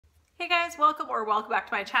Hey guys, welcome back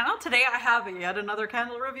to my channel. Today I have yet another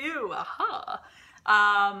candle review. Aha!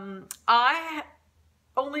 I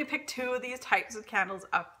only picked two of these types of candles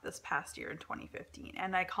up this past year in 2015,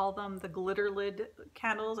 and I call them the glitter lid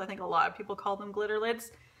candles. I think a lot of people call them glitter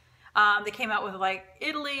lids. They came out with like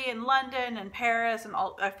Italy and London and Paris and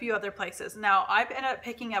a few other places. Now I've ended up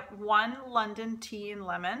picking up one London tea and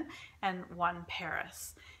lemon and one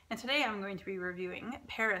Paris. And today I'm going to be reviewing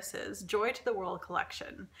Paris's Joy to the World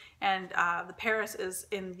collection. And the Paris is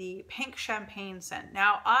in the pink champagne scent.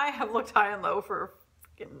 Now I have looked high and low for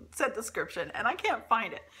a scent description and I can't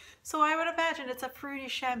find it. So I would imagine it's a fruity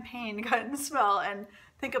champagne kind of smell, and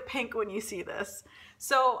think of pink when you see this.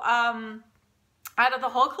 So out of the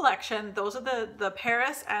whole collection, those are the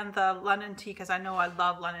Paris and the London tea, because I know I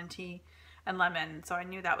love London tea and lemon, so I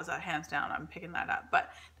knew that was a hands down. I'm picking that up. But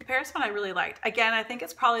the Paris one I really liked. Again, I think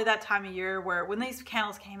it's probably that time of year where when these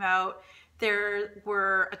candles came out, there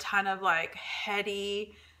were a ton of like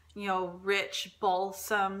heady, you know, rich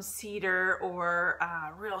balsam, cedar, or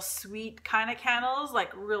real sweet kind of candles,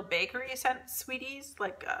 like real bakery scent sweeties,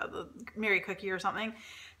 like the Mary Cookie or something.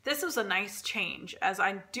 This was a nice change, as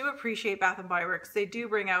I do appreciate Bath & Body Works. They do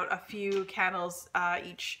bring out a few candles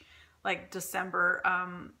each like December.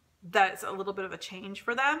 That's a little bit of a change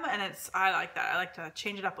for them, and I like that. I like to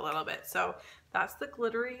change it up a little bit. So that's the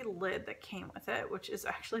glittery lid that came with it, which is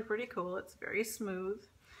actually pretty cool. It's very smooth,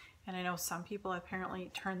 and I know some people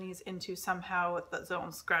apparently turn these into somehow with the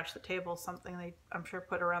Don't Scratch the Table, something they I'm sure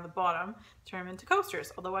put around the bottom, turn them into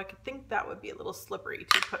coasters. Although I could think that would be a little slippery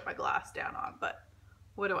to put my glass down on, but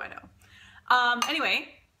what do I know? Anyway,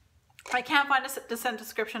 I can't find a scent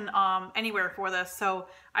description anywhere for this, so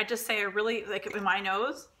I just say I really like it with my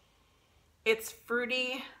nose. It's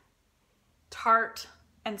fruity, tart,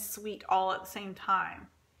 and sweet all at the same time.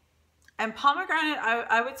 And pomegranate,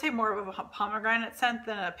 I would say more of a pomegranate scent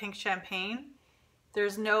than a pink champagne.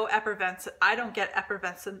 There's no effervescence. I don't get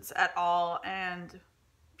effervescence at all, and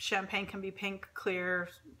champagne can be pink, clear,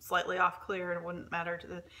 slightly off clear, and it wouldn't matter to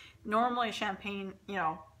the... Normally champagne, you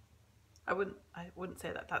know, I wouldn't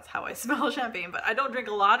say that that's how I smell champagne, but I don't drink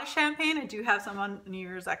a lot of champagne. I do have some on New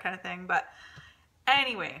Year's, that kind of thing. But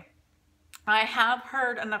anyway, I have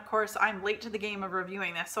heard, and of course I'm late to the game of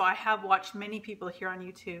reviewing this, so I have watched many people here on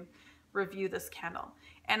YouTube review this candle.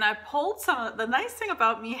 And I pulled some of the nice thing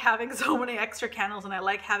about me having so many extra candles, and I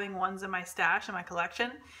like having ones in my stash in my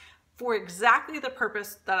collection for exactly the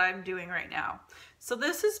purpose that I'm doing right now. So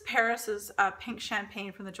this is Paris's pink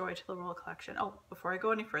champagne from the Joy to the World collection. Oh, before I go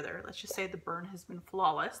any further, let's just say the burn has been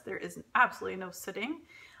flawless. There is absolutely no sitting.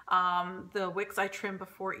 The wicks I trim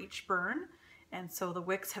before each burn, and so the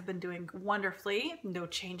wicks have been doing wonderfully. No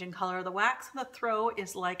change in color of the wax, and the throw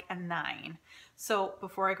is like a 9. So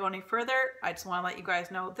before I go any further, I just want to let you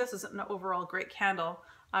guys know this is an overall great candle.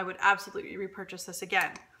 I would absolutely repurchase this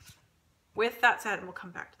again. With that said, and we'll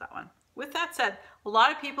come back to that one. With that said, a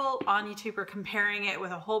lot of people on YouTube are comparing it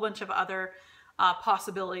with a whole bunch of other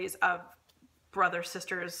possibilities of brother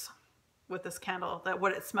sisters with this candle, that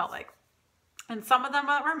what it smelled like. And some of them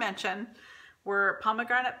that were mentioned were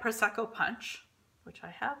pomegranate prosecco punch, which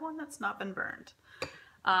I have one that's not been burned.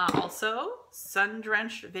 Also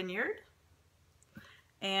sun-drenched vineyard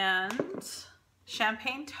and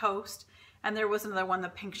champagne toast. And there was another one, the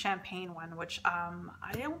pink champagne one, which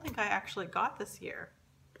I don't think I actually got this year.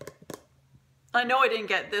 I know I didn't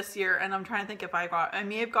get this year, and I'm trying to think if I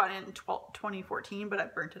may have gotten it in 2014, but I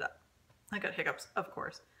burnt it up. I got hiccups, of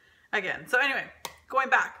course, again. So anyway, going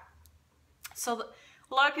back. So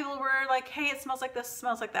a lot of people were like, hey, it smells like this, it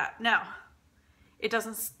smells like that. Now, it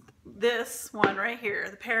doesn't, this one right here,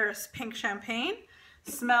 the Paris pink champagne,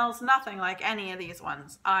 smells nothing like any of these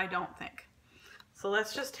ones, I don't think. So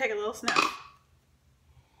let's just take a little sniff.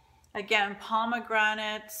 Again,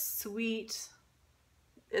 pomegranate, sweet.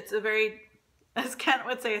 It's a very, as Kent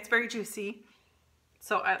would say, it's very juicy.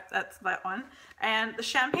 So that's that one. And the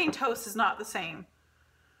champagne toast is not the same.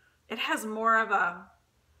 It has more of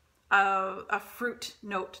a fruit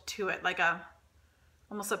note to it, like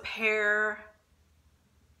almost a pear,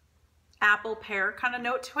 apple pear kind of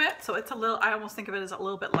note to it. So it's a little, I almost think of it as a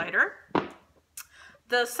little bit lighter.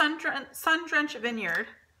 The sun-drenched vineyard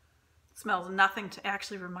smells nothing to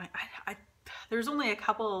actually remind. There's only a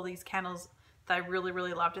couple of these candles that I really,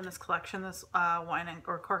 really loved in this collection, this wine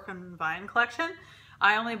or cork and vine collection.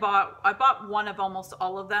 I bought one of almost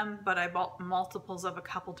all of them, but I bought multiples of a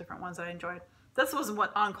couple different ones that I enjoyed. This was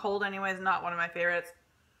on cold anyways, not one of my favorites.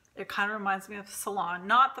 It kind of reminds me of salon,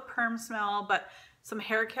 not the perm smell, but some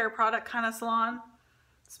hair care product kind of salon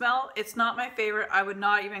smell. It's not my favorite. I would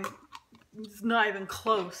not even, it's not even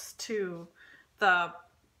close to the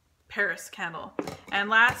Paris candle. And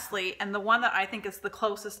lastly, and the one that I think is the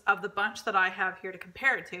closest of the bunch that I have here to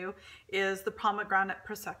compare it to, is the Pomegranate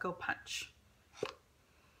Prosecco Punch.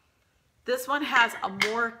 This one has a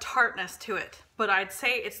more tartness to it, but I'd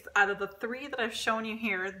say it's, out of the three that I've shown you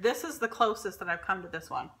here, this is the closest that I've come to this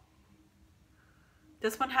one.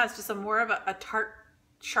 This one has just a more of a tart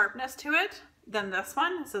sharpness to it than this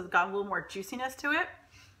one. So it's got a little more juiciness to it.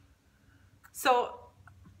 So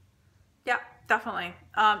yeah, definitely.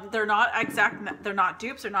 They're not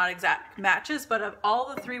dupes, they're not exact matches, but of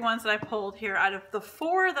all the three ones that I pulled here, out of the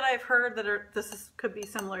four that I've heard that could be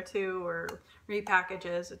similar to, or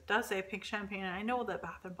repackages, it does say pink champagne, and I know that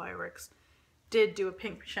Bath & Body Works did do a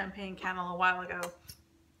pink champagne candle a while ago.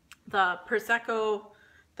 The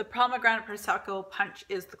Pomegranate Prosecco Punch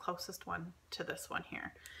is the closest one to this one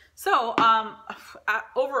here. So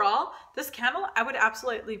overall, this candle I would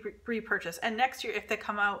absolutely repurchase. And next year, if they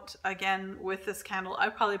come out again with this candle,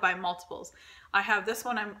 I'd probably buy multiples. I have this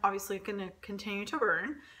one I'm obviously going to continue to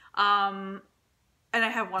burn. And I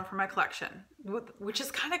have one for my collection, which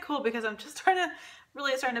is kind of cool because I'm just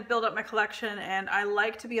really starting to build up my collection. And I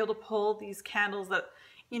like to be able to pull these candles that,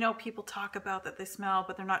 you know, people talk about that they smell,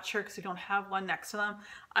 but they're not sure because you don't have one next to them.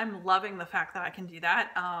 I'm loving the fact that I can do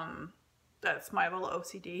that. That's my little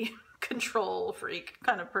OCD control freak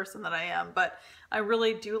kind of person that I am, but I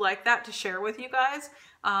really do like that to share with you guys.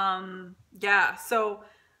 Yeah, so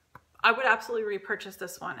I would absolutely repurchase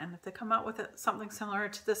this one. And if they come out with something similar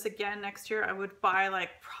to this again next year, I would buy like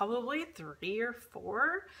probably 3 or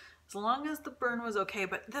 4, as long as the burn was okay.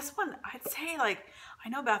 But this one, I'd say, like, I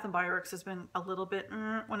know Bath & Body Works has been a little bit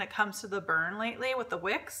when it comes to the burn lately with the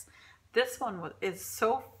wicks. This one is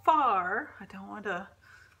so far, I don't want to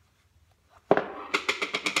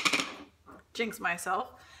jinx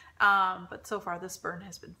myself, but so far this burn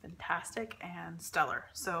has been fantastic and stellar.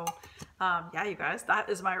 So yeah, you guys, that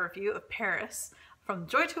is my review of Paris from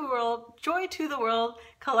Joy to the World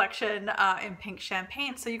collection in pink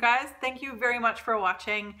champagne. So you guys, thank you very much for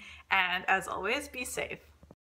watching, and as always, be safe.